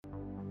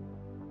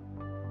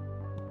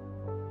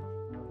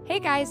Hey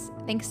guys,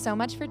 thanks so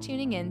much for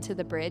tuning in to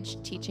the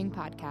Bridge Teaching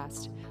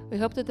Podcast. We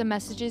hope that the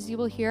messages you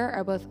will hear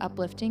are both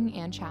uplifting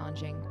and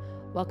challenging.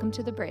 Welcome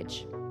to the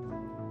Bridge. Oh,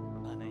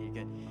 no, you're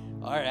good.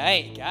 All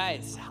right,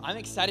 guys, I'm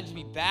excited to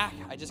be back.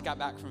 I just got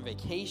back from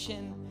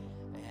vacation,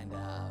 and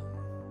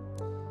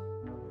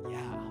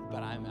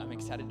but I'm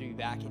excited to be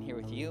back and here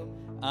with you.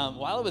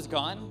 While I was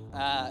gone,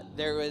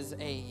 there was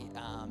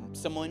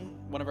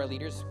one of our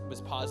leaders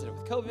was positive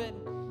with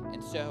COVID,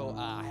 and so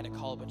I had to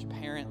call a bunch of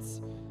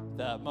parents.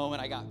 The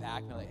moment I got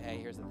back, they're like, hey,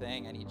 here's the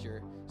thing. I need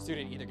your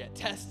student to either get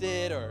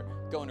tested or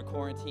go into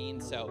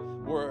quarantine. So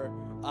we're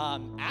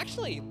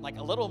actually like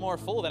a little more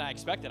full than I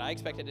expected. I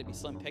expected it to be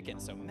slim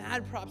pickings. So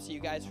mad props to you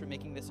guys for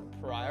making this a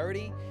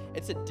priority.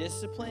 It's a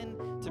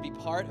discipline to be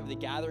part of the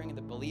gathering of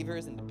the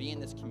believers and to be in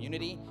this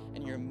community.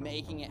 And you're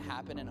making it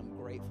happen, and I'm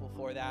grateful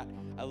for that.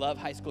 I love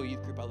high school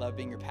youth group. I love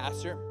being your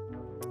pastor.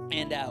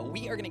 And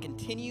we are going to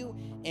continue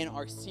in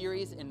our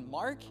series in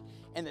Mark.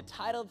 And the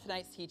title of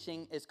tonight's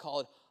teaching is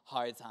called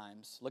Hard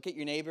Times. Look at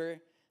your neighbor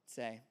and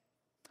say,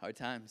 hard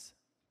times.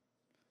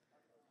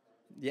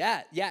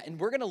 Yeah. And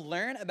we're going to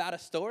learn about a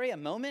story, a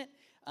moment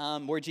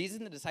where Jesus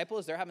and the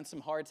disciples, they're having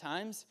some hard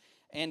times.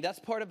 And that's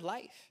part of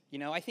life. You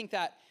know, I think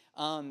that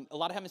a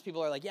lot of times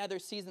people are like, yeah,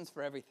 there's seasons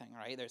for everything,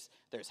 right?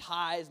 There's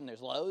highs and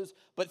there's lows.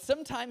 But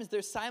sometimes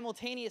there's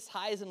simultaneous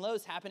highs and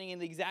lows happening in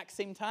the exact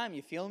same time.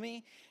 You feel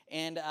me?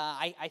 And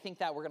I think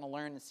that we're going to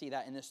learn and see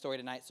that in this story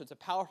tonight. So it's a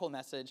powerful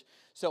message.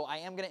 So I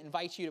am going to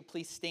invite you to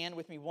please stand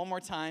with me one more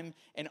time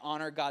and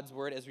honor God's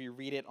word as we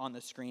read it on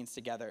the screens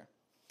together.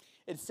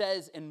 It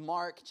says in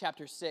Mark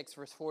chapter 6,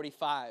 verse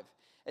 45,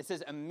 it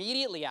says,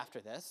 immediately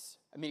after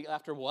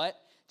what?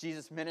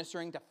 Jesus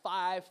ministering to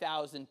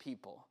 5,000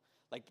 people.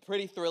 Like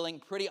pretty thrilling,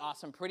 pretty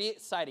awesome, pretty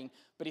exciting.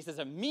 But he says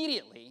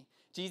immediately,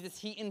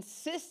 he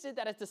insisted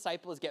that his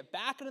disciples get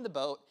back into the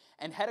boat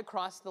and head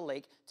across the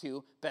lake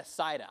to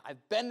Bethsaida.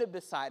 I've been to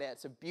Bethsaida.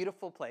 It's a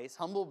beautiful place,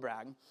 humble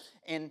brag.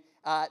 And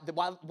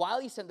while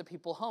he sent the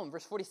people home,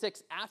 verse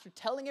 46, after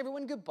telling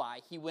everyone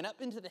goodbye, he went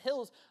up into the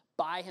hills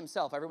by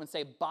himself. Everyone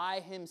say, by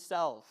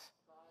himself.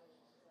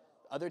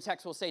 Other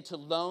texts will say to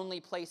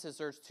lonely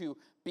places or to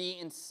be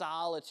in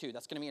solitude.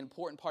 That's going to be an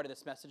important part of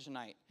this message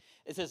tonight.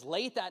 It says,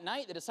 late that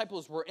night, the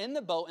disciples were in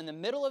the boat in the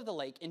middle of the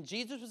lake, and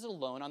Jesus was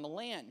alone on the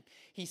land.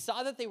 He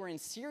saw that they were in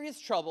serious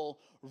trouble,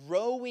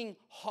 rowing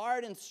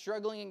hard and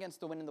struggling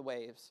against the wind and the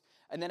waves.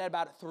 And then at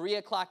about 3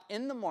 o'clock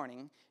in the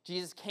morning,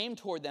 Jesus came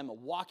toward them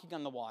walking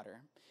on the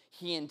water.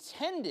 He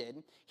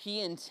intended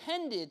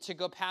to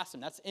go past them.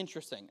 That's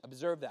interesting.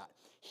 Observe that.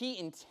 He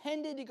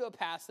intended to go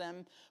past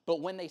them, but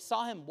when they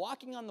saw him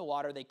walking on the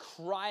water, they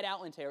cried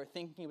out in terror,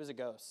 thinking he was a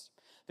ghost.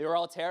 They were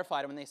all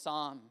terrified when they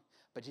saw him.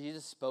 But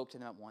Jesus spoke to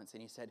them at once,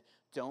 and he said,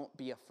 don't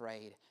be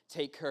afraid.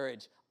 Take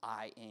courage.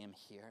 I am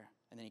here.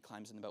 And then he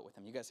climbs in the boat with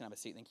them. You guys can have a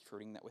seat. Thank you for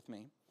reading that with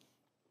me.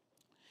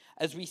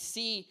 As we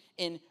see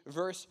in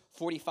verse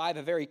 45,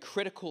 a very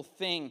critical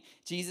thing,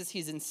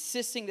 he's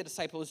insisting the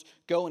disciples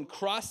go and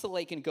cross the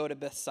lake and go to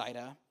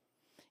Bethsaida.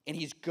 And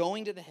he's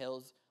going to the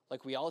hills,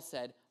 like we all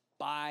said,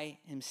 by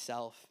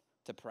himself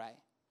to pray,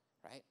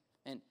 right?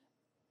 And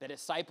the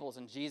disciples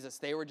and Jesus,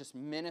 they were just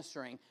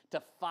ministering to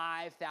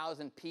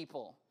 5,000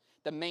 people.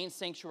 The main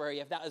sanctuary,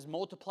 if that was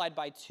multiplied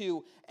by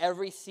 2,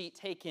 every seat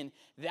taken,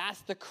 that's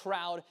the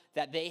crowd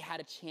that they had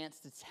a chance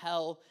to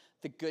tell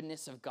the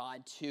goodness of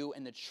God to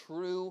and the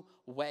true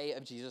way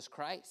of Jesus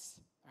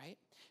Christ, right?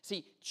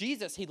 See,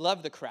 Jesus, he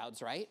loved the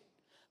crowds, right?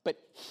 But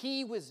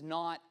he was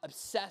not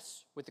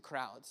obsessed with the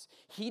crowds.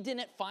 He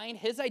didn't find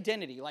his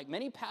identity, like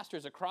many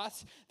pastors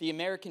across the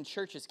American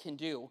churches can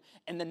do,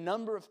 in the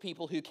number of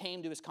people who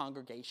came to his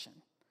congregation.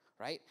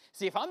 Right?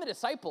 See, if I'm the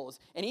disciples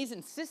and he's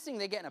insisting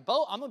they get in a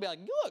boat, I'm going to be like,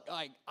 look,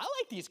 I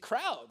like these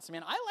crowds,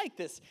 man. I like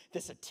this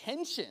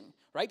attention,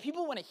 right?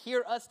 People want to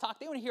hear us talk.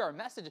 They want to hear our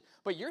message,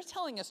 but you're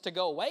telling us to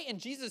go away.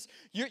 And Jesus,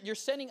 you're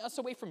sending us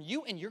away from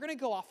you, and you're going to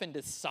go off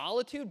into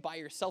solitude by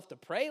yourself to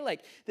pray?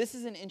 Like, this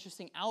is an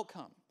interesting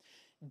outcome.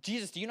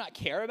 Jesus, do you not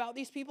care about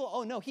these people?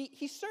 Oh, no,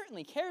 he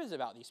certainly cares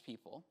about these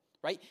people,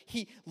 right?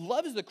 He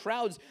loves the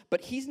crowds,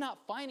 but he's not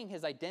finding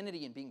his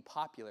identity in being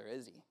popular,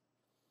 is he?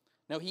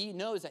 No, he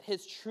knows that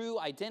his true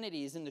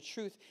identity is in the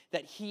truth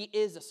that he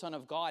is a son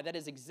of God. That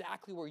is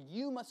exactly where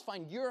you must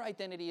find your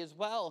identity as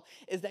well,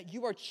 is that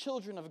you are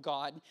children of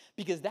God,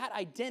 because that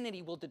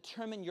identity will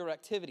determine your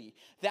activity.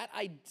 That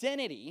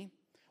identity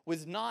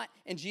was not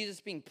in Jesus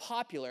being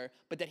popular,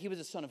 but that he was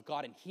a son of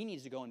God and he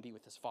needs to go and be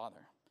with his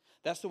Father.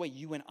 That's the way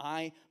you and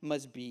I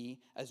must be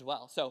as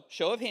well. So,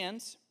 show of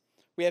hands.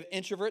 We have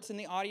introverts in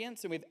the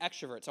audience, and we have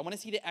extroverts. I want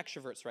to see the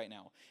extroverts right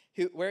now.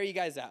 Where are you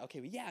guys at?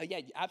 Okay, yeah,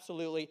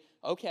 absolutely.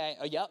 Okay,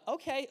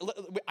 okay.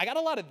 I got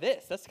a lot of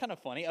this. That's kind of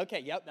funny.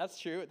 Okay, yep, that's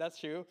true.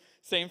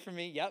 Same for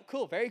me. Yep,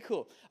 cool, very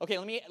cool. Okay,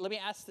 let me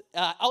ask.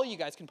 All you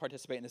guys can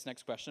participate in this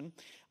next question.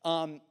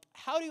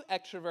 How do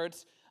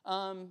extroverts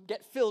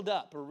get filled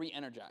up or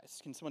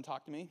re-energized? Can someone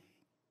talk to me?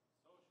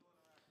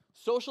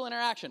 Social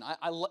interaction.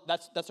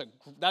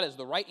 That is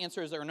the right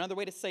answer. Is there another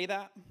way to say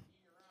that?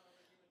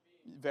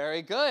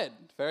 Very good.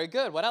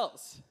 What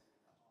else?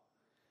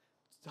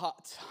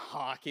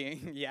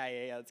 Talking.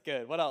 Yeah, that's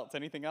good. What else?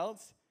 Anything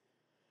else?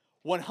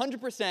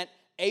 100%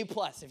 A+.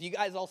 If you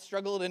guys all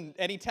struggled in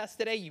any test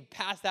today, you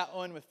passed that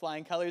one with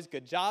flying colors.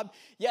 Good job.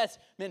 Yes,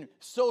 man,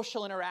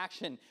 social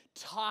interaction,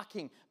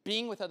 talking,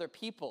 being with other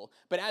people.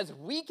 But as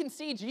we can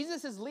see,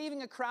 Jesus is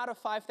leaving a crowd of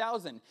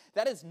 5,000.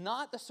 That is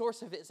not the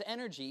source of his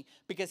energy,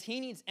 because he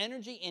needs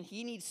energy and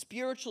he needs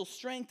spiritual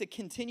strength to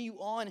continue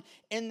on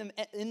in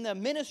the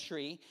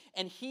ministry.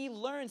 And he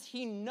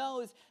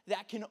knows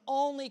that can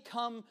only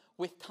come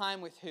with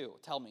time with who?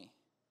 Tell me.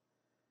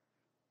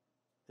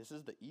 This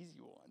is the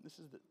easy one. This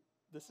is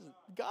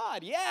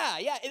God. Yeah.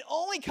 It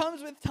only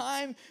comes with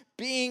time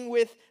being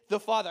with the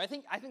Father. I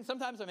think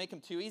sometimes I make them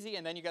too easy,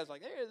 and then you guys are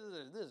like, hey,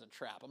 this is a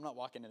trap. I'm not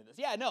walking into this.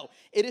 Yeah, no.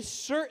 It is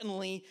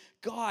certainly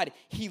God.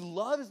 He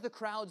loves the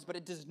crowds, but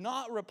it does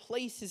not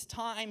replace his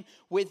time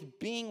with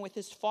being with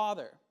his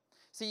Father.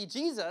 See,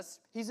 Jesus,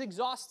 he's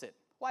exhausted.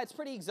 Why? It's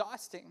pretty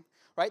exhausting,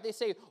 right? They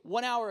say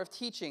 1 hour of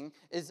teaching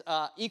is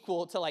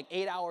equal to like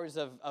 8 hours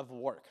of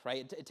work,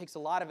 right? It takes a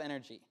lot of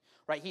energy.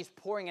 Right, he's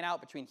pouring it out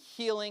between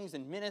healings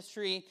and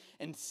ministry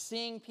and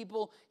seeing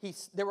people.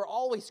 There were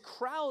always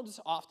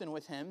crowds often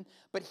with him,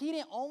 but he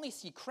didn't only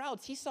see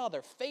crowds. He saw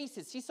their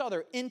faces. He saw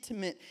their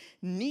intimate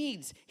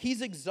needs.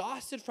 He's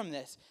exhausted from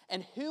this.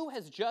 And who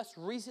has just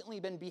recently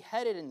been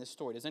beheaded in this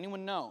story? Does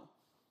anyone know?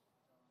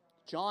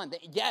 John.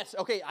 Yes,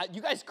 okay,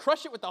 you guys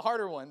crush it with the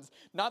harder ones,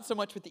 not so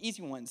much with the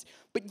easy ones.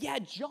 But yeah,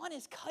 John,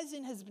 his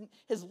cousin,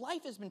 his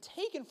life has been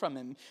taken from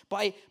him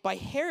by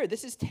Herod.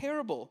 This is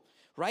terrible.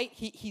 Right?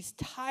 He's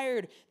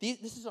tired.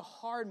 This is a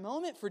hard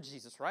moment for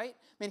Jesus, right?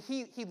 I mean,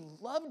 he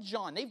loved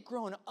John. They've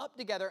grown up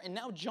together, and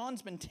now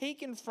John's been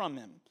taken from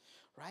him,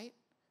 right?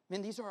 I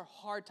mean, these are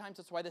hard times.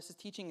 That's why this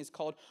teaching is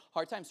called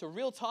Hard Times. So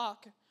real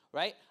talk,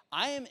 right?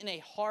 I am in a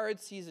hard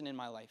season in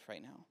my life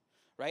right now,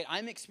 right?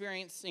 I'm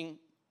experiencing,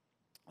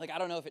 like, I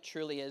don't know if it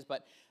truly is,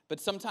 but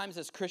sometimes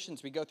as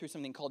Christians, we go through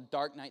something called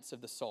dark nights of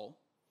the soul,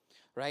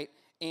 right?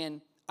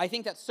 And I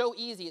think that's so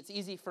easy. It's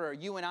easy for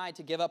you and I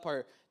to give up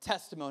our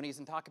testimonies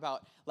and talk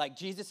about, like,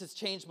 Jesus has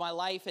changed my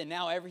life and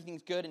now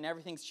everything's good and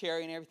everything's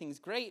cherry and everything's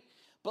great.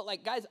 But,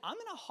 like, guys, I'm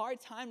in a hard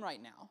time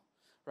right now,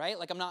 right?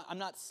 Like, I'm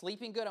not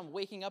sleeping good. I'm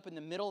waking up in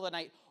the middle of the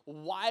night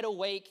wide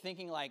awake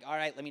thinking, like, all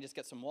right, let me just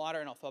get some water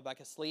and I'll fall back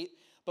asleep.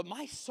 But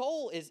my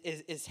soul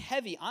is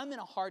heavy. I'm in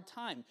a hard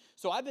time.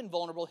 So I've been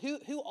vulnerable.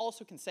 Who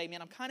also can say,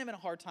 man, I'm kind of in a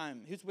hard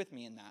time? Who's with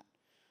me in that,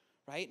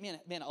 right?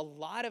 Man, a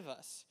lot of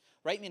us.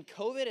 Right, man,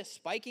 COVID is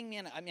spiking,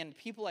 man. I mean,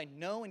 people I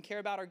know and care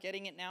about are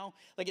getting it now.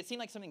 Like, it seemed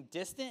like something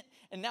distant.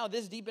 And now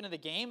this deep into the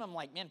game, I'm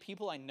like, man,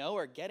 people I know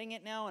are getting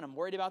it now, and I'm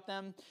worried about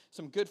them.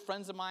 Some good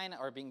friends of mine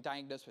are being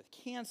diagnosed with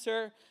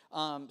cancer.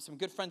 Some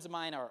good friends of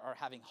mine are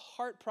having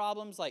heart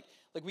problems. Like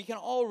we can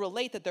all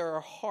relate that there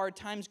are hard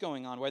times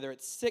going on, whether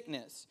it's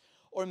sickness,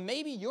 or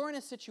maybe you're in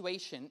a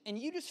situation and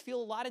you just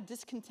feel a lot of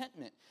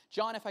discontentment.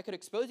 John, if I could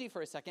expose you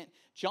for a second,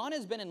 John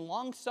has been in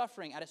long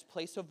suffering at his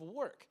place of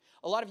work.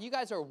 A lot of you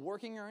guys are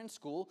working or in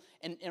school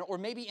or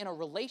maybe in a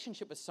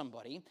relationship with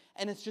somebody,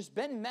 and it's just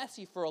been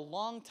messy for a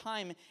long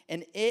time,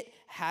 and it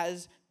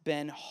has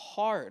been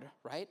hard,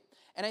 right?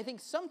 And I think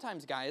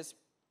sometimes, guys,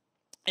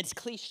 it's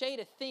cliche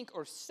to think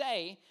or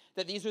say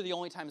that these are the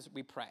only times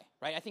we pray,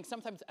 right? I think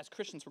sometimes as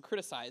Christians we're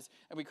criticized,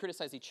 and we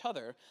criticize each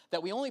other,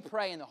 that we only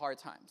pray in the hard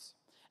times.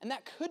 And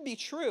that could be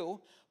true,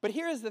 but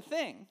here's the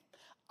thing.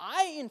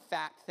 I, in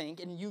fact, think,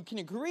 and you can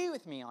agree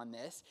with me on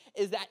this,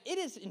 is that it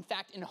is, in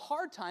fact, in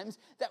hard times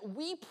that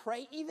we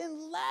pray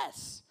even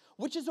less,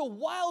 which is a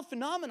wild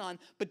phenomenon,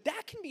 but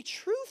that can be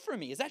true for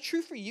me. Is that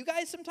true for you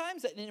guys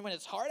sometimes? That when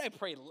it's hard, I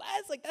pray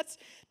less? Like, that's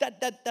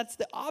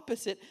the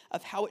opposite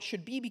of how it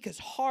should be, because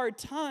hard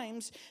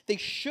times, they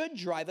should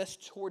drive us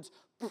towards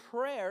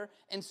prayer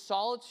and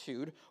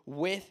solitude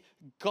with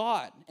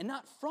God, and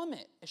not from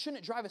it. It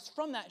shouldn't drive us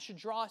from that. It should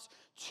draw us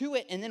to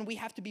it, and then we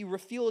have to be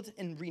refueled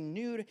and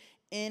renewed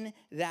in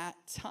that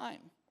time,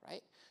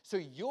 right? So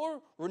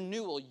your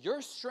renewal,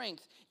 your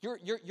strength, your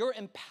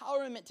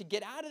empowerment to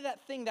get out of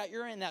that thing that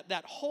you're in,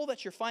 that hole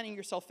that you're finding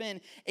yourself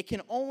in, it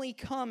can only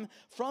come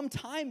from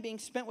time being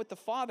spent with the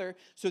Father.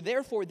 So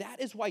therefore,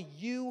 that is why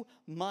you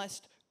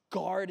must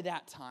guard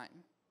that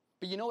time.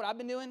 But you know what I've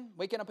been doing?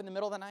 Waking up in the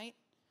middle of the night?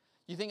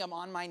 You think I'm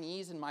on my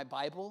knees in my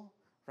Bible,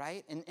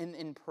 right?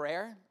 In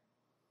prayer,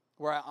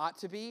 where I ought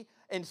to be?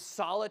 In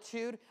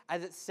solitude,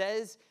 as it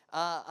says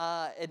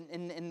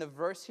in the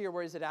verse here.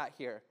 Where is it at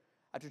here?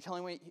 After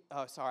telling me,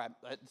 oh, sorry,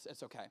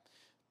 it's okay.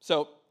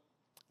 So,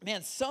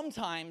 man,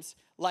 sometimes,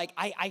 like,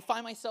 I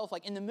find myself,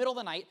 like, in the middle of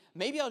the night,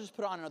 maybe I'll just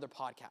put on another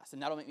podcast,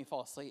 and that'll make me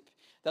fall asleep.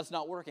 That's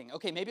not working.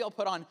 Okay, maybe I'll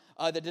put on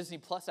the Disney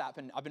Plus app,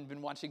 and I've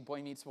been watching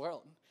Boy Meets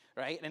World,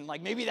 right? And,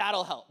 like, maybe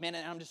that'll help, man,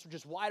 and I'm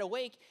just wide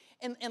awake,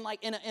 and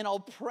I'll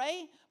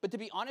pray, but to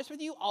be honest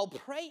with you, I'll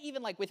pray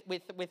even, like,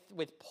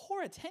 with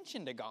poor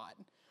attention to God,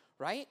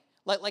 right?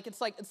 Like it's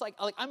like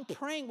I'm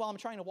praying while I'm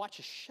trying to watch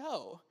a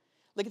show.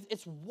 Like,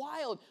 it's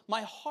wild.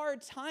 My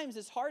hard times,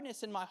 this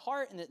hardness in my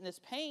heart and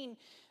this pain,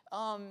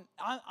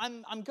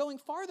 I'm going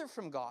farther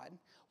from God.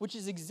 which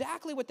is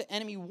exactly what the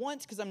enemy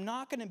wants because I'm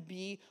not going to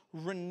be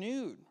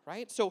renewed,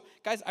 right? So,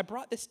 guys, I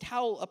brought this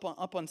towel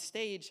up on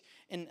stage,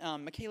 and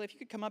Michaela, if you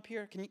could come up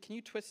here, can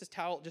you twist this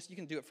towel? Just you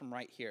can do it from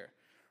right here,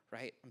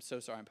 right? I'm so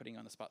sorry, I'm putting you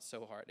on the spot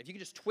so hard. If you could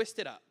just twist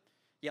it up,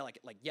 yeah,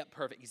 yep,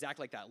 perfect,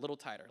 exactly like that, a little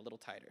tighter, a little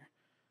tighter.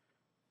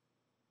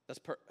 That's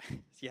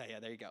yeah,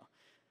 there you go.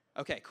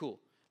 Okay, cool.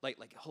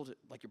 Like hold it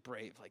like you're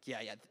brave. Like,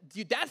 yeah.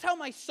 Dude, that's how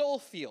my soul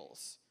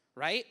feels,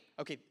 right?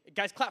 Okay,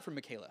 guys, clap for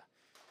Michaela.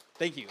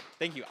 Thank you.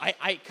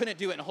 I couldn't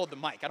do it and hold the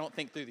mic. I don't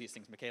think through these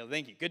things, Michaela.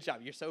 Thank you. Good job.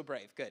 You're so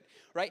brave. Good,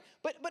 right?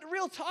 But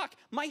real talk,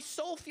 my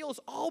soul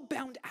feels all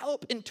bound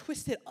up and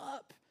twisted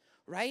up,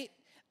 right?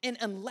 And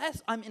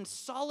unless I'm in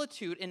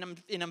solitude and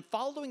I'm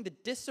following the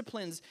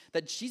disciplines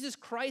that Jesus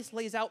Christ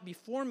lays out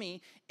before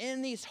me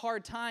in these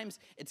hard times,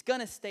 it's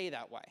going to stay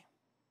that way,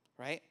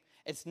 right?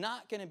 It's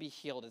not going to be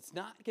healed. It's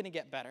not going to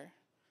get better,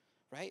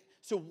 right?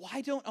 So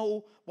why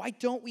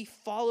don't we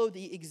follow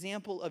the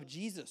example of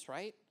Jesus,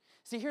 right?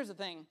 See, here's the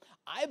thing.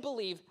 I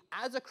believe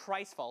as a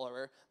Christ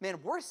follower,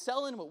 man, we're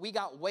selling what we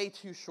got way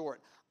too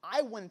short.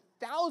 I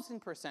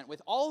 1,000%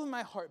 with all of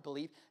my heart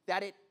believe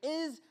that it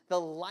is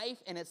the life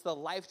and it's the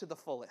life to the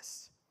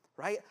fullest,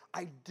 right?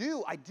 I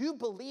do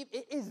believe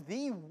it is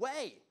the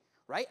way,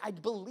 right? I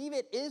believe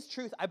it is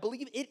truth. I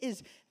believe it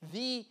is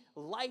the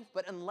life,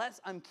 but unless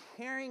I'm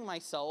carrying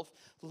myself,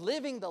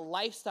 living the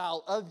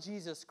lifestyle of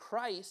Jesus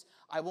Christ,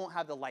 I won't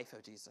have the life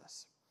of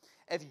Jesus.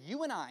 If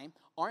you and I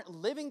aren't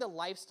living the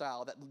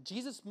lifestyle that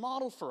Jesus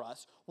modeled for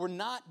us, we're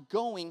not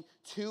going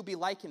to be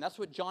like him. That's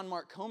what John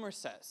Mark Comer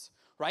says,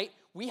 right?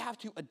 We have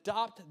to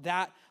adopt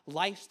that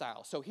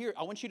lifestyle. So here,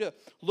 I want you to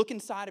look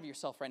inside of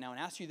yourself right now and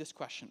ask you this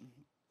question.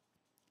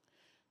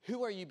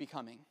 Who are you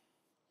becoming,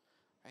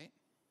 right?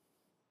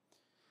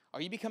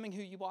 Are you becoming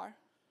who you are?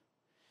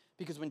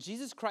 Because when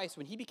Jesus Christ,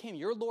 when he became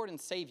your Lord and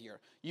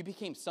Savior, you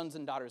became sons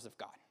and daughters of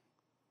God.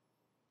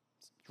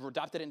 You were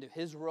adopted into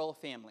his royal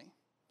family.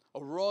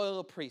 A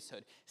royal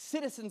priesthood,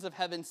 citizens of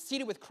heaven,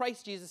 seated with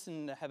Christ Jesus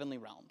in the heavenly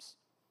realms.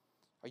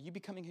 Are you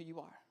becoming who you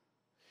are?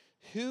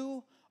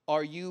 Who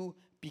are you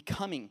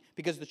becoming?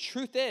 Because the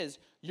truth is,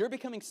 you're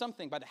becoming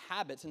something by the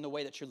habits and the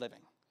way that you're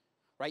living,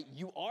 right?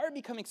 You are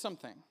becoming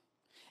something.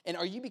 And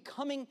are you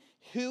becoming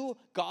who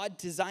God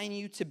designed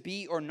you to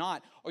be or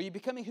not? Are you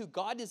becoming who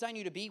God designed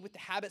you to be with the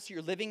habits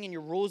you're living and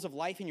your rules of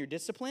life and your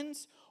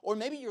disciplines? Or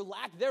maybe your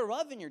lack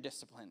thereof in your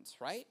disciplines,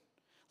 right?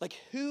 Like,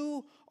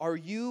 who are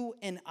you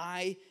and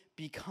I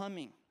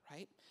becoming,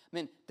 right? I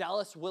mean,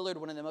 Dallas Willard,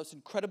 one of the most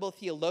incredible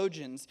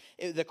theologians,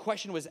 the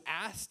question was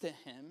asked to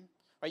him,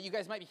 right? You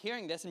guys might be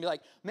hearing this and be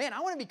like, man, I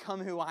want to become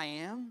who I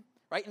am,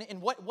 right?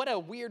 And what a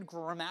weird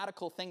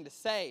grammatical thing to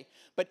say.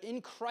 But in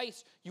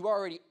Christ, you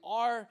already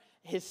are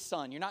his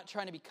son. You're not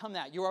trying to become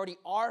that. You already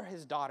are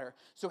his daughter.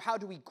 So how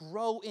do we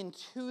grow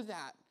into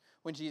that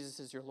when Jesus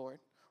is your Lord,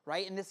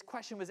 right? And this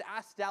question was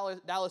asked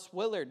Dallas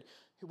Willard.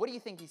 What do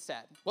you think he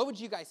said? What would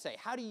you guys say?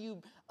 How do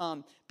you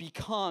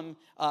become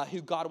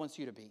who God wants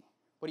you to be?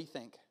 What do you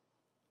think?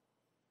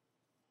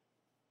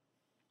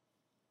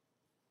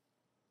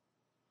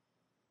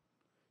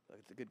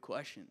 That's a good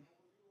question.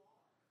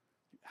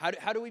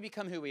 How do we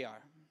become who we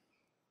are?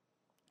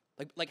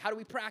 Like how do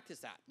we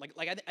practice that?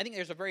 I think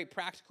there's a very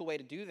practical way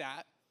to do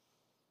that.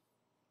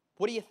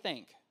 What do you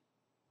think?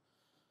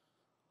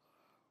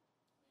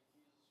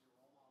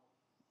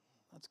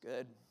 That's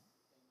good.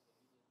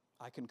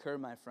 I concur,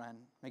 my friend.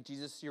 Make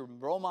Jesus your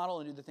role model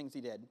and do the things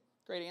he did.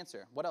 Great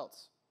answer. What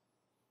else?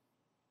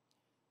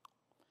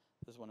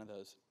 This is one of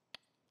those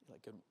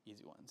like good,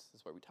 easy ones.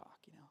 This is where we talk,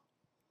 you know.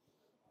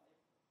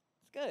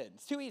 It's good.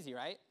 It's too easy,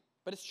 right?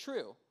 But it's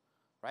true,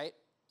 right?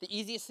 The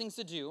easiest things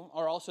to do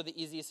are also the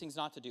easiest things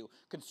not to do.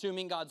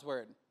 Consuming God's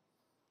word,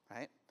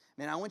 right?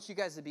 Man, I want you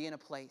guys to be in a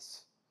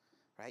place,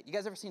 right? You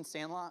guys ever seen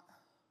Sandlot?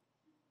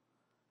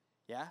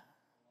 Yeah?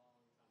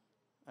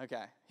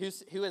 Okay.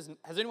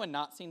 Has anyone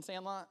not seen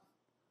Sandlot?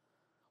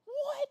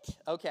 What?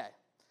 Okay.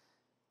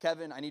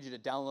 Kevin, I need you to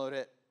download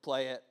it,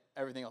 play it.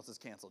 Everything else is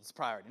canceled. It's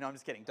priority. No, I'm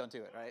just kidding. Don't do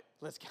it, right?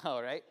 Let's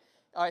go, right?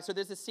 All right, so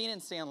there's this scene in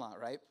Sandlot,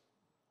 right,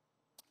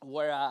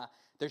 where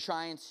they're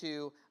trying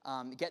to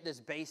get this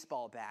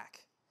baseball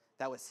back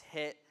that was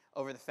hit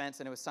over the fence,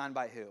 and it was signed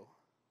by who?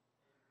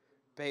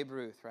 Babe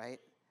Ruth, right?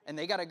 And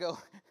they got to go,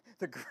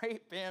 the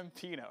great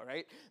Bambino,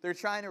 right? They're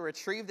trying to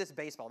retrieve this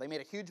baseball. They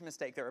made a huge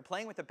mistake. They were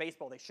playing with a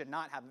baseball they should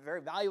not have, a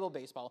very valuable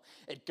baseball.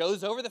 It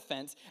goes over the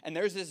fence, and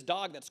there's this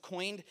dog that's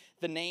coined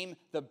the name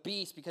the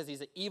Beast because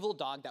he's an evil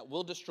dog that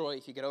will destroy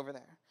if you get over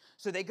there.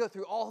 So they go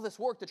through all this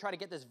work to try to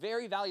get this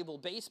very valuable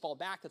baseball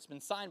back that's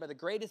been signed by the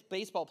greatest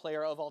baseball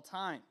player of all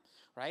time,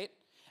 right?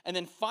 And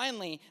then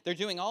finally, they're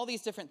doing all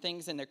these different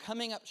things, and they're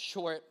coming up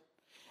short.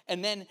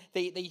 And then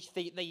they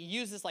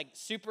use this like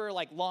super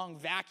like long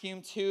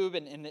vacuum tube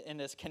in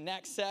this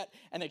Connect set,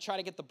 and they try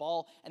to get the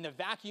ball, and the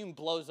vacuum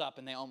blows up,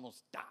 and they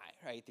almost die,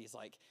 right?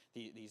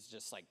 These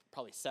just like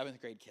probably 7th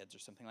grade kids or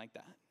something like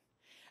that.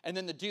 And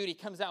then the dude, he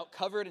comes out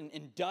covered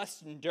in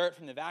dust and dirt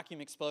from the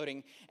vacuum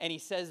exploding, and he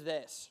says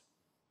this: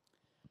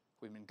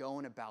 "We've been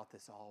going about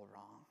this all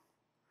wrong."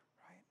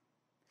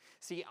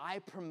 See, I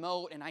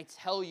promote and I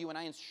tell you and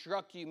I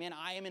instruct you, man,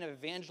 I am an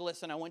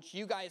evangelist and I want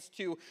you guys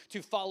to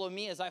follow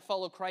me as I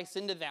follow Christ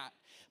into that.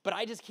 But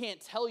I just can't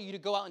tell you to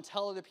go out and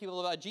tell other people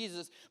about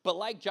Jesus. But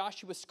like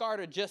Joshua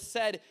Scarter just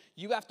said,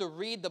 you have to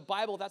read the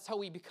Bible. That's how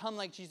we become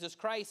like Jesus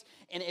Christ.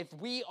 And if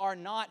we are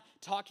not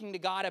talking to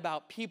God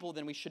about people,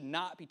 then we should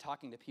not be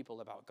talking to people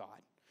about God.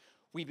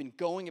 We've been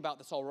going about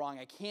this all wrong.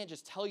 I can't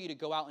just tell you to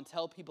go out and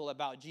tell people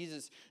about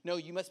Jesus. No,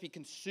 you must be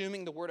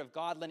consuming the word of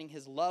God, letting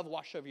his love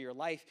wash over your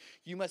life.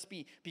 You must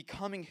be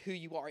becoming who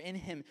you are in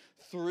him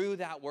through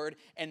that word.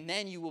 And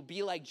then you will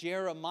be like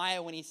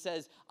Jeremiah when he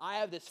says, I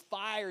have this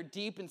fire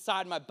deep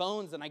inside my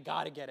bones and I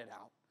got to get it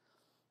out.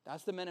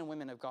 That's the men and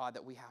women of God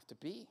that we have to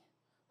be,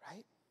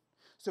 right?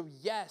 So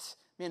yes,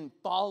 man,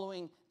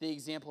 following the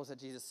examples that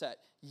Jesus set.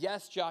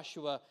 Yes,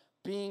 Joshua,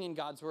 being in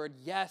God's word.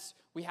 Yes,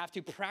 we have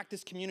to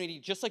practice community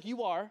just like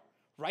you are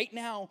right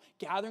now,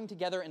 gathering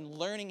together and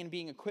learning and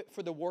being equipped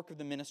for the work of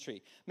the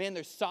ministry. Man,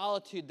 there's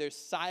solitude, there's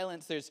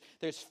silence, there's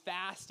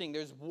fasting,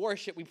 there's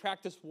worship. We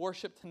practice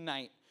worship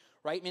tonight,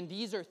 right? Man,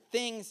 these are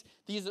things,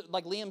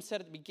 like Liam said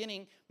at the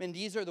beginning, man,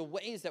 these are the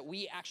ways that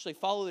we actually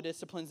follow the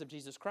disciplines of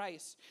Jesus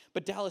Christ.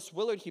 But Dallas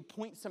Willard, he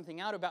points something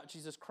out about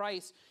Jesus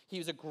Christ. He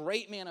was a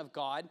great man of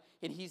God,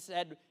 and he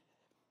said,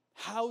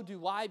 how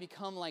do I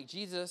become like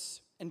Jesus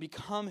and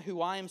become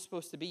who I am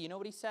supposed to be? You know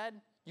what he said?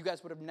 You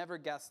guys would have never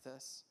guessed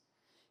this.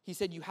 He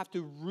said, you have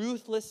to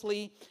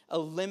ruthlessly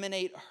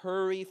eliminate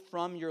hurry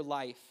from your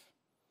life.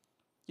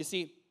 You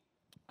see,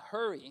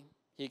 hurry,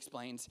 he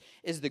explains,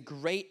 is the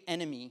great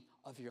enemy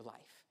of your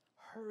life.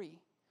 Hurry,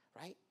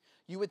 right?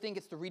 You would think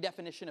it's the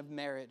redefinition of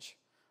marriage,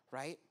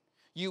 right?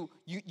 You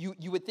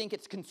would think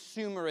it's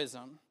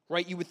consumerism,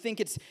 right? You would think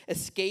it's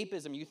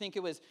escapism. You think it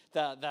was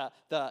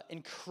the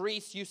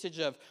increased usage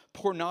of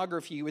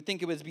pornography. You would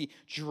think it would be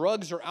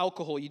drugs or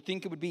alcohol. You'd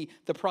think it would be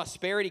the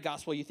prosperity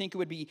gospel. You think it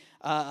would be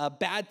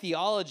bad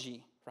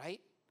theology, right?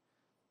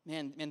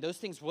 Man, those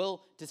things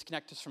will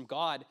disconnect us from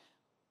God.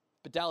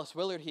 But Dallas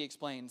Willard, he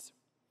explains,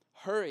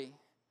 hurry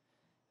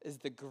is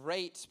the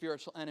great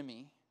spiritual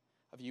enemy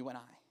of you and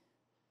I.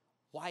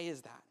 Why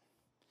is that?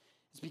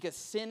 It's because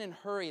sin and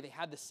hurry, they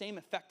have the same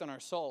effect on our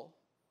soul.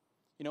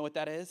 You know what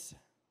that is?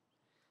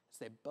 It's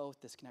they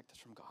both disconnect us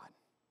from God,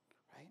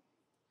 right?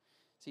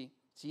 See,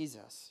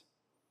 Jesus,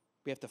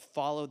 we have to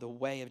follow the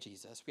way of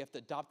Jesus. We have to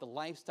adopt the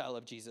lifestyle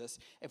of Jesus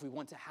if we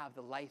want to have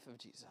the life of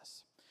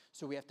Jesus.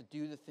 So we have to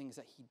do the things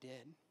that he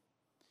did.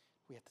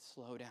 We have to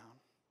slow down.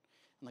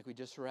 And like we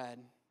just read,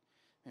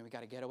 man, we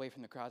got to get away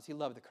from the crowds. He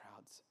loved the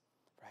crowds,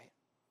 right?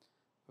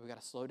 But we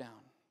got to slow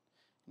down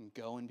and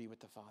go and be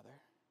with the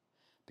Father.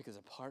 Because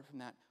apart from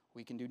that,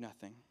 we can do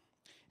nothing.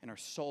 And our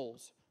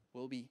souls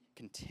will be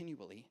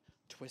continually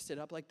twisted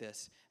up like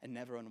this and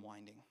never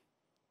unwinding,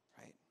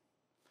 right?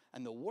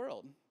 And the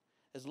world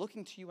is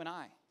looking to you and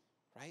I,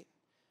 right?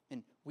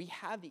 And we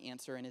have the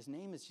answer, and his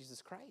name is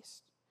Jesus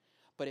Christ.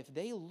 But if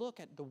they look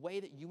at the way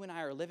that you and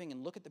I are living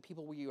and look at the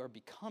people we are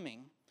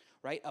becoming,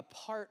 right,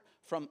 apart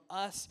from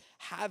us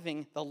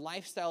having the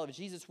lifestyle of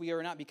Jesus, we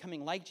are not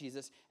becoming like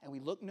Jesus, and we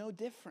look no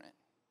different.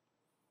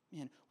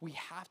 Man, we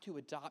have to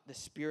adopt the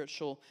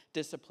spiritual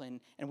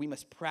discipline, and we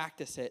must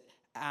practice it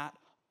at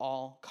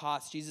all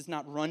costs. Jesus does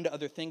not run to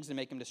other things and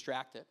make him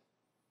distracted.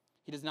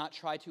 He does not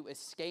try to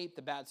escape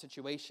the bad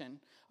situation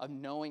of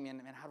knowing, and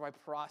how do I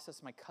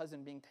process my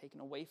cousin being taken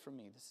away from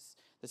me?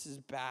 This is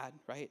bad,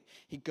 right?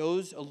 He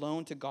goes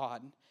alone to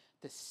God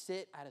to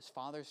sit at his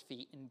Father's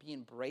feet and be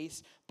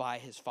embraced by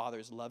his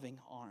Father's loving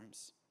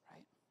arms,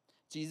 right?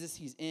 Jesus,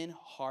 he's in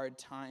hard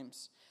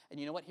times. And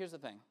you know what? Here's the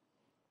thing.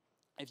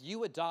 If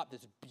you adopt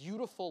this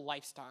beautiful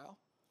lifestyle,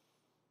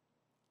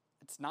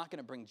 it's not going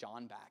to bring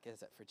John back,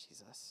 is it, for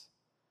Jesus,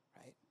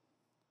 right?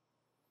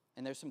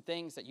 And there's some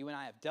things that you and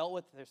I have dealt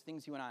with. There's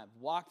things you and I have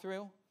walked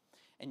through.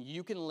 And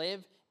you can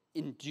live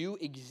and do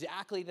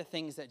exactly the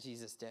things that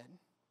Jesus did.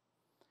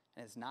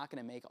 And it's not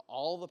going to make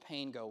all the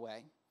pain go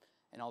away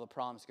and all the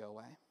problems go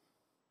away.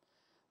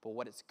 But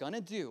what it's going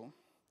to do,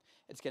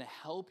 it's going to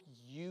help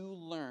you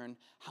learn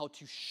how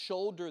to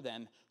shoulder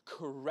them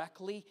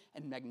correctly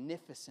and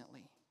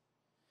magnificently.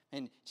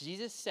 And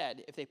Jesus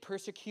said, if they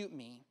persecute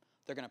me,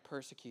 they're going to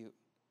persecute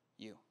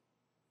you.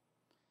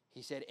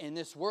 He said, in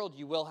this world,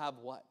 you will have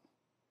what?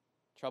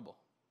 Trouble,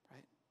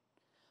 right?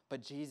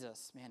 But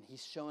Jesus, man,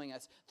 he's showing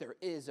us there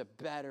is a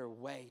better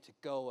way to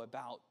go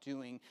about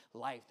doing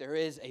life. There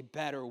is a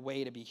better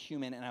way to be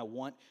human, and I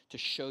want to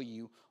show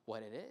you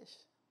what it is.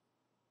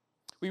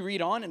 We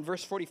read on in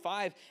verse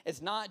 45,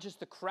 it's not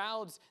just the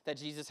crowds that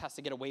Jesus has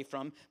to get away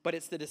from, but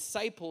it's the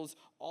disciples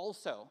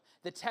also.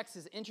 The text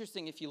is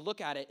interesting if you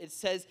look at it. It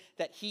says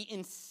that he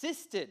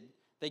insisted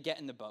they get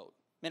in the boat.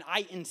 Man,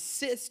 I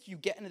insist you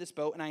get into this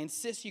boat, and I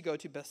insist you go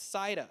to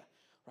Bethsaida,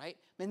 right?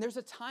 Man, there's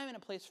a time and a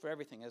place for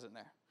everything, isn't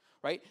there?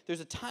 Right? There's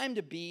a time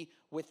to be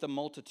with the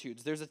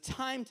multitudes. There's a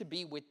time to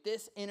be with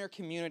this inner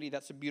community.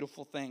 That's a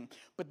beautiful thing.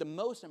 But the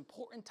most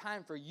important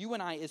time for you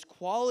and I is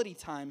quality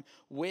time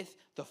with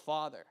the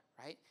Father,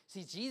 right?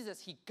 See,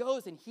 Jesus, he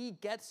goes and he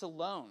gets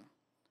alone,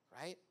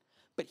 right?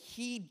 But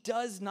he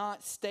does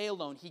not stay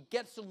alone. He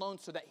gets alone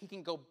so that he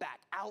can go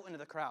back out into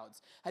the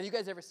crowds. Have you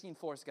guys ever seen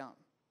Forrest Gump?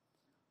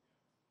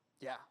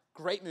 Yeah,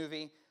 great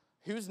movie.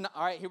 Who's not?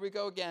 All right, here we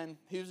go again.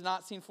 Who's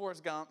not seen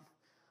Forrest Gump?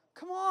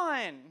 Come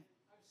on.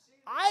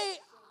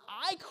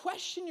 I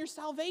question your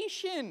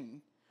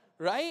salvation,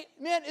 right?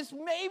 Man, it's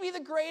maybe the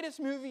greatest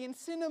movie in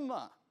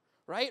cinema,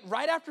 right?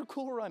 Right after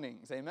Cool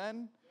Runnings,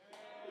 amen?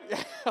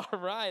 Yeah. All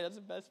right, that's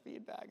the best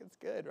feedback. It's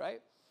good,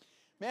 right?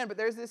 Man, but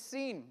there's this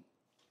scene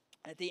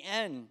at the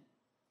end,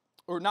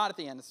 or not at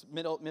the end, it's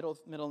middle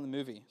in the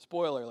movie.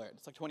 Spoiler alert,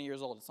 it's like 20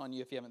 years old. It's on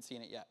you if you haven't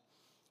seen it yet.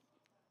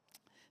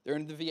 They're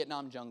in the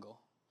Vietnam jungle,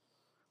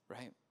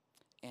 right?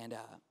 And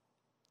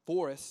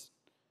Forrest,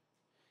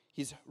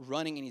 he's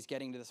running and he's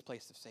getting to this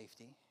place of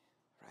safety,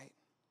 right?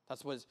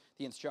 That's what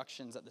the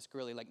instructions that this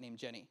girl he liked named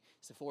Jenny.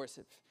 He said, Forrest,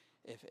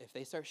 if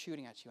they start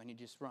shooting at you, I need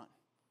you to just run.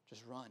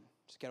 Just run.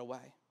 Just get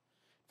away.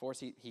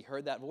 Forrest, he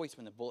heard that voice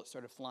when the bullets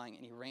started flying,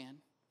 and he ran.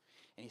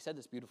 And he said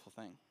this beautiful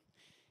thing.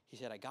 He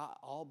said, I got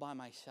all by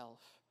myself,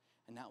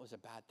 and that was a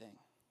bad thing.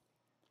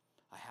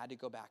 I had to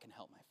go back and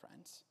help my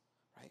friends,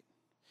 right?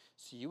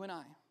 So you and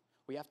I,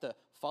 we have to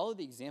follow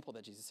the example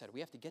that Jesus said.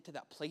 We have to get to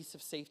that place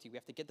of safety. We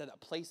have to get to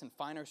that place and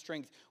find our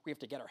strength. We have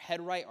to get our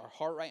head right, our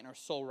heart right, and our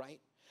soul right.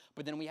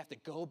 But then we have to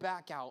go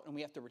back out and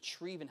we have to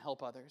retrieve and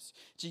help others.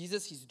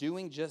 Jesus, he's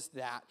doing just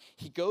that.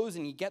 He goes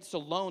and he gets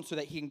alone so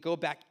that he can go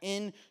back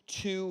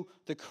into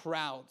the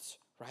crowds,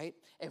 right?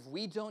 If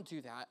we don't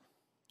do that,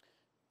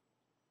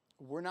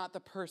 we're not the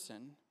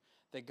person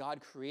that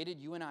God created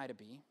you and I to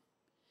be,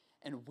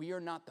 and we are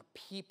not the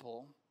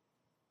people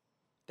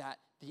that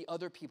the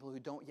other people who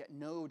don't yet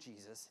know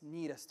Jesus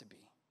need us to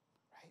be,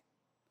 right?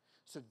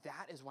 So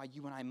that is why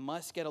you and I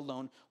must get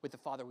alone with the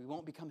Father. We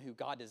won't become who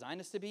God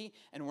designed us to be,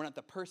 and we're not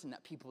the person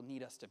that people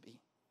need us to be.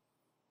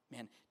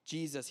 Man,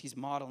 Jesus, he's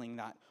modeling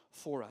that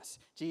for us.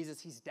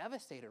 Jesus, he's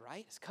devastated,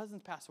 right? His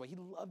cousin passed away. He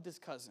loved his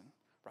cousin,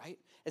 right?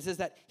 It says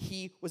that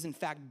he was in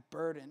fact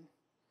burdened.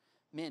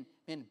 Man,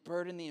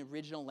 burden in the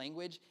original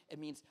language, it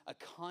means a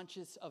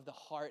conscience of the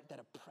heart that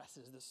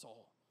oppresses the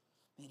soul.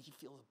 Man, he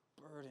feels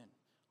a burden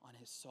on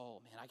his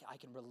soul. Man, I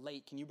can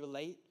relate. Can you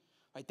relate?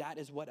 Right? That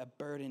is what a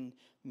burden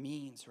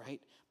means,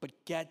 right? But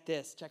get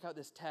this. Check out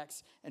this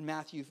text in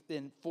Matthew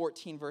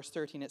 14, verse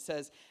 13. It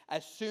says,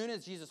 as soon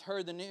as Jesus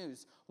heard the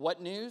news, what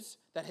news?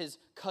 That his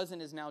cousin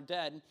is now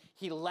dead.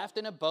 He left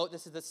in a boat.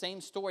 This is the same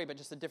story, but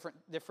just a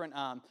different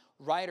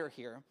writer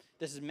here.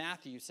 This is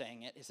Matthew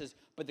saying it. It says,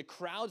 but the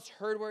crowds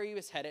heard where he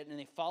was headed, and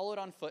they followed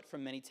on foot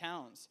from many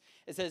towns.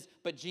 It says,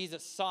 but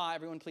Jesus saw.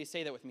 Everyone please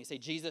say that with me. Say,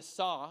 Jesus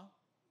saw.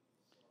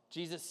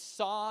 Jesus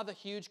saw the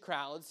huge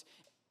crowds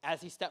as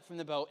he stepped from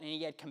the boat, and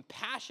he had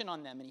compassion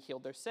on them, and he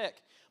healed their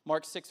sick.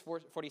 Mark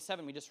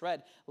 6:47, we just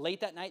read, late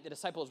that night, the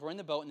disciples were in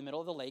the boat in the middle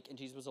of the lake, and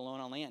Jesus was alone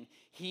on land.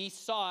 He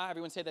saw,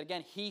 everyone say that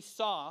again, he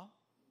saw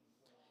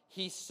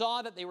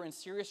that they were in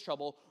serious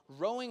trouble,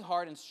 rowing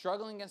hard and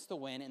struggling against the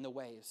wind and the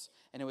waves.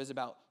 And it was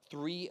about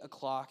 3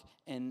 o'clock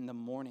in the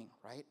morning,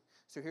 right?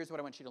 So here's what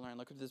I want you to learn.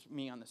 Look at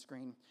me on the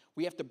screen.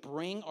 We have to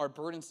bring our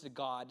burdens to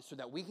God so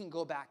that we can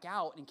go back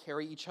out and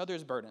carry each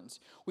other's burdens.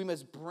 We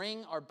must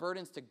bring our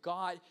burdens to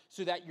God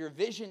so that your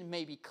vision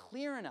may be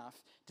clear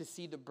enough to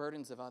see the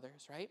burdens of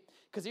others, right?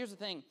 Because here's the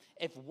thing.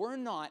 If we're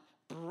not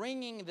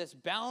bringing this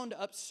bound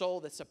up soul,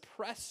 this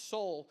oppressed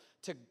soul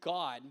to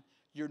God,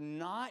 you're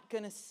not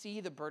going to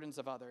see the burdens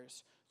of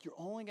others. You're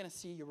only going to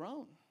see your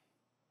own,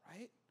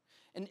 right?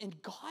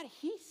 And God,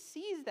 he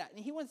sees that,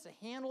 and he wants to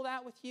handle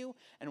that with you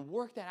and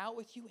work that out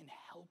with you and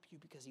help you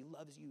because he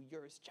loves you.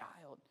 You're his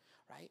child,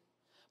 right?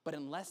 But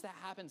unless that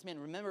happens, man,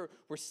 remember,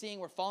 we're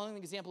following the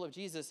example of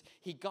Jesus.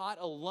 He got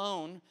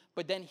alone,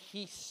 but then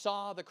he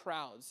saw the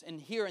crowds. And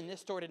here in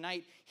this story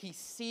tonight, he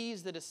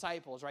sees the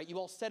disciples, right? You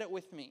all said it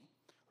with me,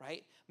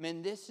 right?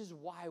 Man, this is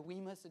why we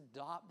must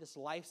adopt this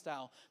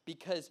lifestyle,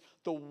 because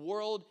the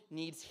world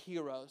needs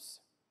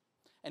heroes.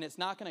 And it's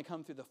not going to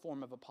come through the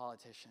form of a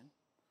politician,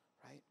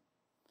 right?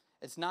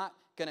 It's not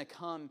going to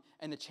come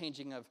in the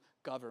changing of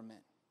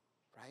government,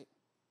 right?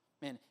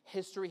 Man,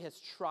 history has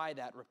tried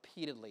that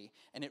repeatedly,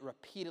 and it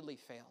repeatedly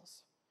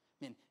fails.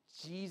 Man,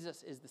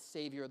 Jesus is the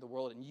Savior of the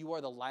world, and you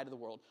are the light of the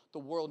world. The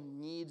world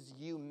needs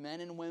you,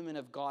 men and women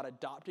of God,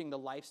 adopting the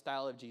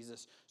lifestyle of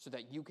Jesus so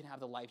that you can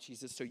have the life of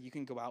Jesus, so you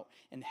can go out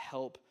and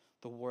help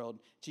the world.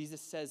 Jesus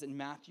says in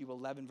Matthew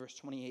 11, verse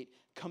 28,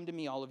 come to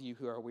me, all of you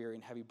who are weary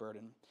and heavy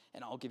burden,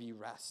 and I'll give you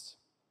rest.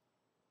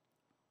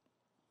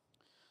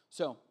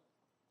 So,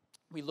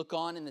 we look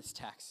on in this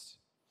text,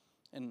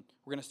 and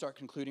we're going to start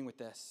concluding with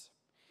this.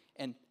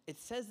 And it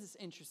says this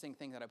interesting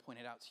thing that I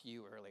pointed out to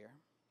you earlier.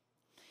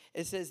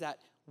 It says that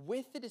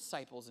with the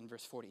disciples in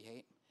verse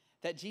 48,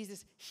 that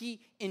Jesus,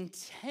 he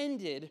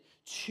intended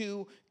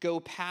to go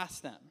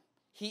past them.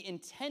 He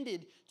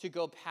intended to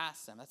go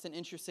past them. That's an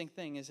interesting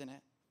thing, isn't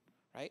it?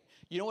 Right?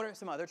 You know what are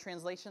some other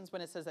translations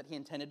when it says that he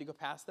intended to go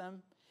past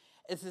them?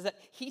 It says that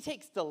he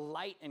takes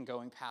delight in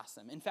going past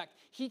them. In fact,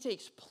 he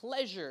takes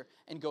pleasure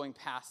in going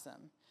past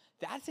them.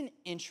 That's an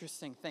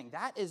interesting thing.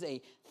 That is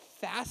a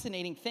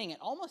fascinating thing. It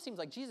almost seems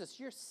like, Jesus,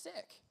 you're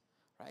sick,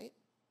 right?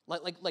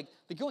 Like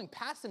going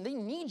past them, they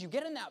need you.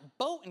 Get in that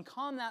boat and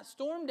calm that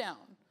storm down,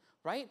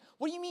 right?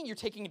 What do you mean you're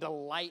taking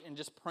delight in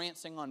just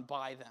prancing on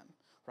by them,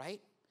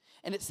 right?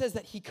 And it says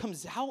that he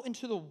comes out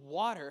into the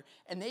water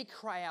and they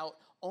cry out,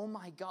 oh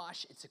my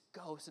gosh, it's a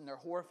ghost, and they're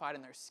horrified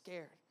and they're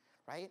scared,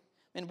 right?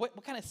 And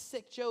what kind of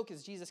sick joke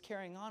is Jesus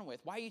carrying on with?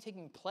 Why are you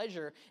taking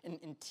pleasure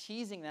in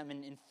teasing them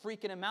and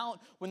freaking them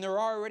out when they're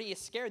already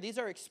scared? These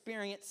are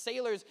experienced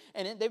sailors,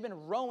 and they've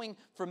been rowing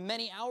for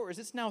many hours.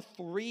 It's now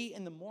 3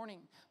 a.m,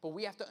 but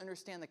we have to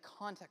understand the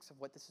context of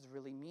what this is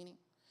really meaning.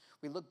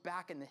 We look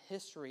back in the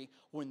history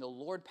when the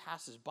Lord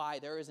passes by,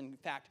 there is in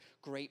fact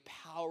great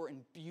power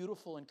and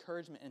beautiful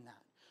encouragement in that.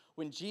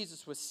 When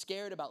Jesus was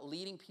scared about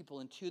leading people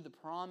into the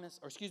promise,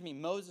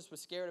 Moses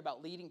was scared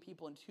about leading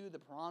people into the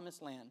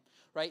promised land,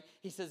 right?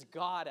 He says,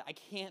 God, I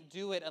can't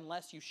do it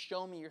unless you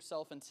show me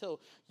yourself, until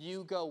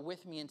you go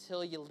with me,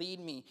 until you lead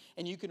me.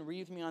 And you can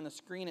read me on the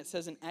screen. It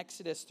says in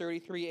Exodus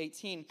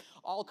 33:18,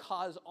 I'll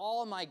cause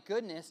all my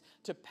goodness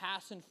to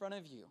pass in front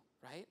of you,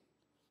 right?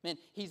 Man,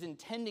 he's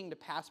intending to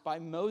pass by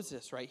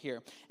Moses right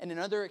here. And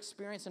another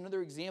experience,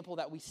 another example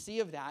that we see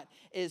of that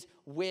is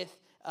with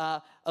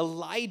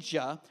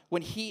Elijah,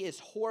 when he is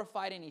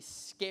horrified and he's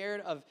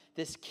scared of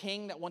this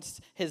king that wants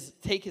to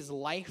take his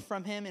life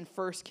from him in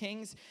 1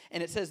 Kings.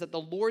 And it says that the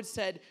Lord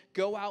said,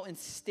 go out and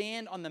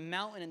stand on the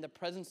mountain in the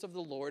presence of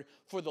the Lord,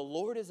 for the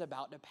Lord is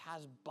about to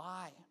pass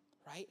by,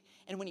 right?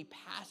 And when he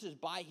passes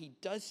by, he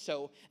does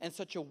so in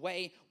such a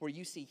way where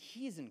you see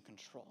he's in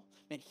control.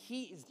 Man,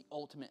 he is the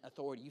ultimate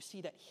authority. You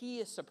see that he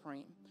is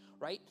supreme,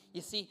 right?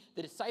 You see,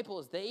 the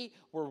disciples, they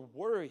were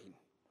worried,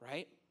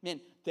 right? Man,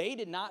 they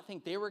did not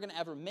think they were going to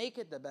ever make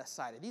it the best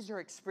side. These are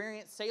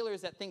experienced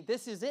sailors that think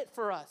this is it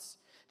for us.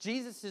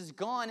 Jesus is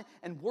gone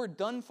and we're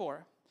done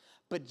for.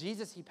 But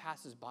Jesus, he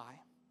passes by.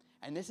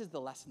 And this is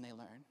the lesson they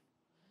learn.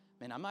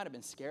 Man, I might have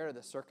been scared of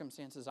the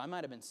circumstances. I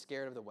might have been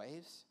scared of the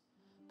waves.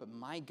 But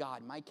my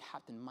God, my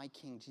captain, my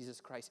King,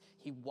 Jesus Christ,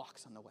 he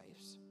walks on the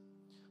waves.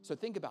 So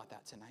think about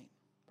that tonight,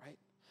 right?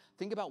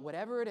 Think about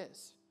whatever it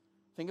is.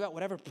 Think about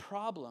whatever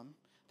problem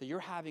that you're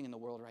having in the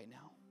world right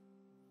now.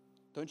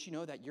 Don't you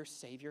know that your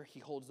Savior, he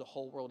holds the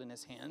whole world in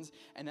his hands?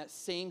 And that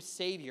same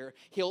Savior,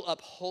 he'll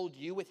uphold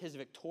you with his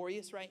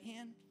victorious right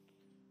hand?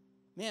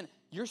 Man,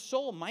 your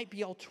soul might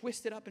be all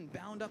twisted up and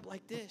bound up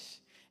like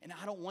this. And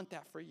I don't want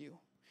that for you.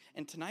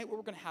 And tonight what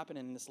we're going to happen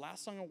in this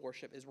last song of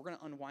worship is we're going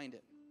to unwind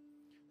it,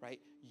 right?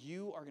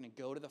 You are going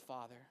to go to the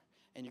Father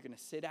and you're going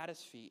to sit at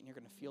his feet and you're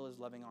going to feel his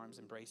loving arms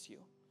embrace you,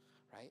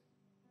 right?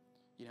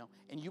 You know,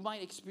 and you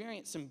might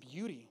experience some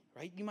beauty,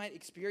 right? You might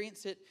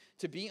experience it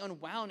to be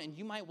unwound, and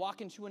you might walk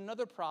into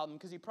another problem,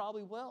 because you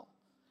probably will.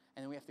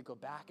 And then we have to go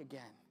back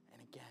again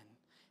and again.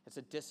 It's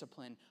a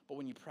discipline, but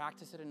when you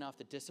practice it enough,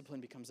 the discipline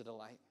becomes a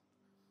delight.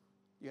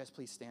 You guys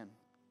please stand.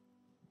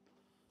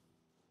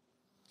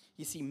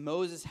 You see,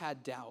 Moses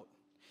had doubt,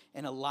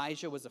 and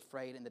Elijah was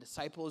afraid, and the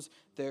disciples,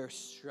 they're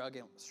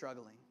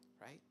struggling,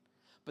 right?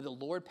 But the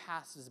Lord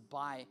passes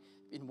by,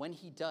 and when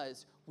he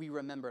does, we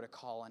remember to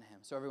call on him.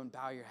 So everyone,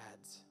 bow your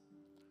heads.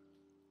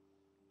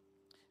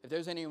 If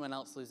there's anyone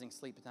else losing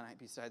sleep tonight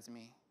besides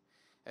me,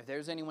 if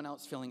there's anyone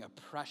else feeling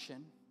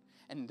oppression,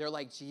 and they're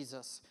like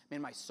Jesus,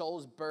 man, my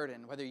soul's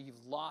burdened, whether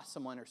you've lost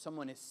someone or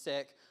someone is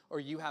sick,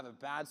 or you have a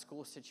bad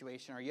school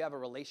situation, or you have a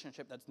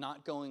relationship that's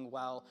not going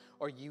well,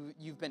 or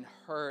you've been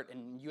hurt,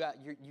 and you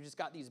just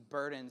got these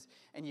burdens,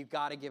 and you've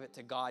got to give it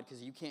to God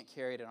because you can't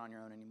carry it on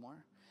your own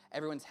anymore.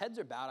 Everyone's heads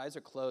are bowed, eyes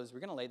are closed. We're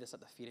going to lay this at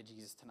the feet of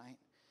Jesus tonight.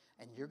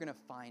 And you're going to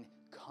find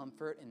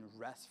comfort and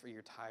rest for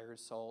your tired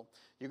soul.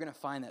 You're going to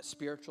find that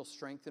spiritual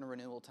strength and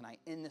renewal tonight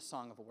in this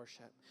song of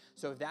worship.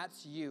 So if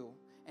that's you,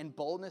 and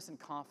boldness and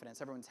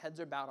confidence, everyone's heads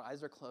are bowed,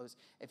 eyes are closed.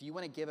 If you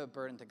want to give a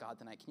burden to God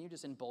tonight, can you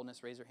just in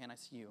boldness raise your hand? I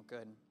see you.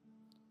 Good.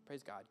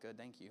 Praise God. Good.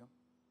 Thank you.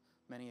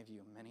 Many of you.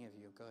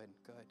 Good,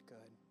 good, good,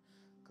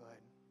 good.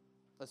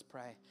 Let's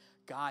pray.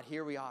 God,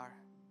 here we are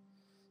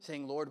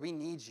saying, Lord, we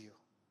need you.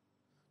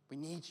 We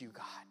need you,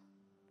 God.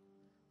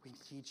 We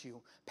need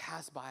you.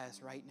 Pass by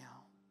us right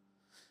now.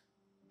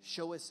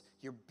 Show us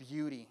your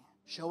beauty.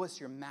 Show us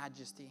your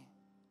majesty.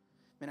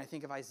 Man, I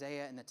think of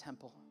Isaiah in the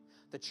temple.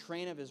 The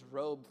train of his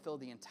robe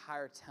filled the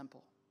entire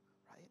temple,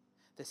 right?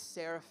 The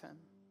seraphim,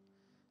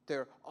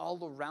 they're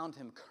all around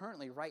him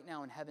currently right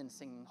now in heaven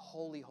singing,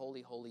 holy,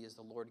 holy, holy is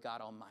the Lord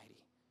God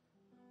Almighty,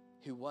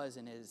 who was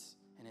and is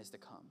to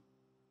come.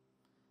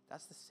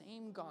 That's the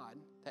same God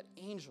that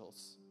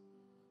angels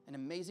and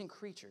amazing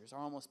creatures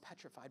are almost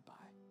petrified by,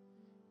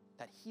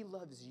 that he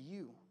loves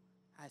you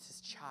as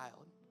his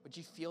child. Would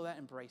you feel that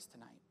embrace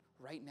tonight,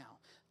 right now?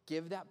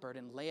 Give that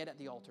burden, lay it at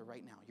the altar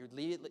right now. You're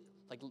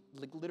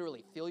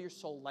literally feel your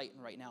soul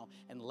lighten right now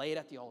and lay it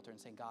at the altar and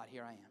say, God,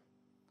 here I am.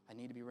 I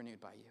need to be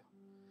renewed by you.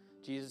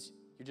 Jesus,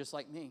 you're just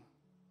like me.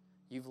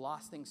 You've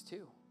lost things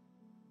too.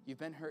 You've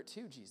been hurt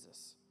too,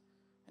 Jesus.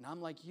 And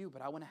I'm like you,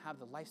 but I want to have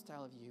the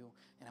lifestyle of you,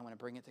 and I want to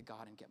bring it to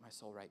God and get my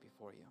soul right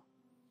before you.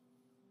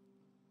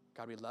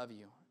 God, we love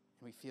you,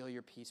 and we feel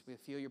your peace. We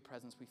feel your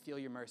presence. We feel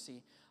your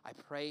mercy. I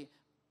pray,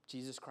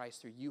 Jesus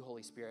Christ, through you,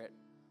 Holy Spirit,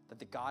 that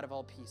the God of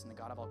all peace and the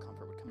God of all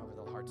comfort would come over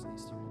the hearts of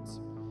these students.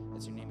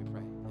 It's your name we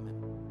pray.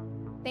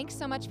 Amen. Thanks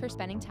so much for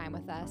spending time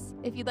with us.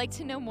 If you'd like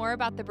to know more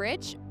about The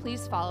Bridge,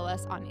 please follow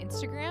us on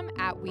Instagram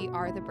at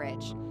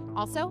WeAreTheBridge.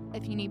 Also,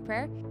 if you need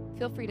prayer,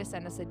 feel free to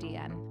send us a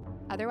DM.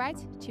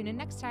 Otherwise, tune in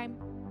next time.